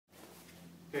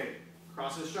Okay,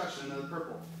 cross destruction, another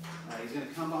purple. He's going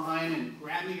to come behind and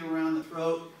grab me around the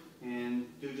throat and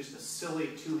do just a silly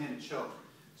two-handed choke.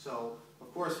 So,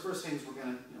 of course, first things we're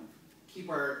going to keep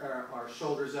our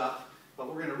shoulders up, but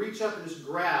we're going to reach up and just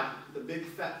grab the big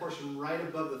fat portion right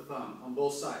above the thumb on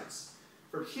both sides.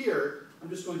 From here, I'm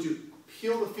just going to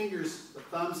peel the fingers, the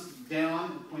thumbs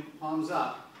down and point the palms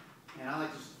up. And I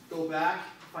like to just go back.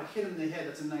 If I hit him in the head,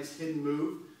 that's a nice hidden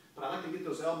move. But I like to get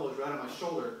those elbows right on my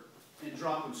shoulder and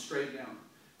drop them straight down.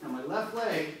 Now my left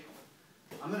leg,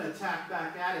 I'm going to attack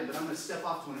back at him, but I'm going to step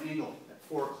off to an angle at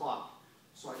 4 o'clock.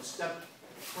 So I just step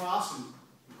across and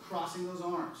crossing those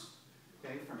arms.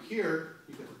 Okay, from here,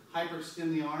 you can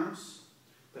hyperextend the arms,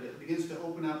 but it begins to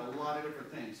open up a lot of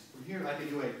different things. From here, I can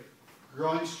do a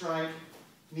groin strike,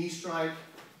 knee strike,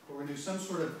 or we're going to do some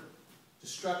sort of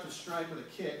destructive strike with a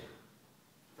kick.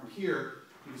 From here,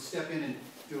 you can step in and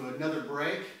do another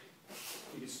break.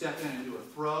 You can step in and do a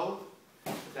throw,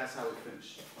 but that's how we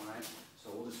finish. All right? So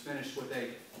we'll just finish with a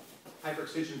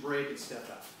hyperextension break and step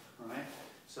out. All right?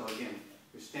 So again,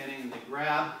 you're standing and they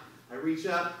grab. I reach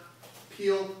up,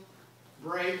 peel,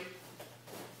 break,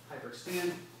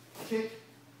 hyperextend, kick,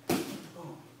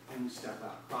 boom, and we step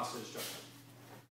out. Cross the destruction.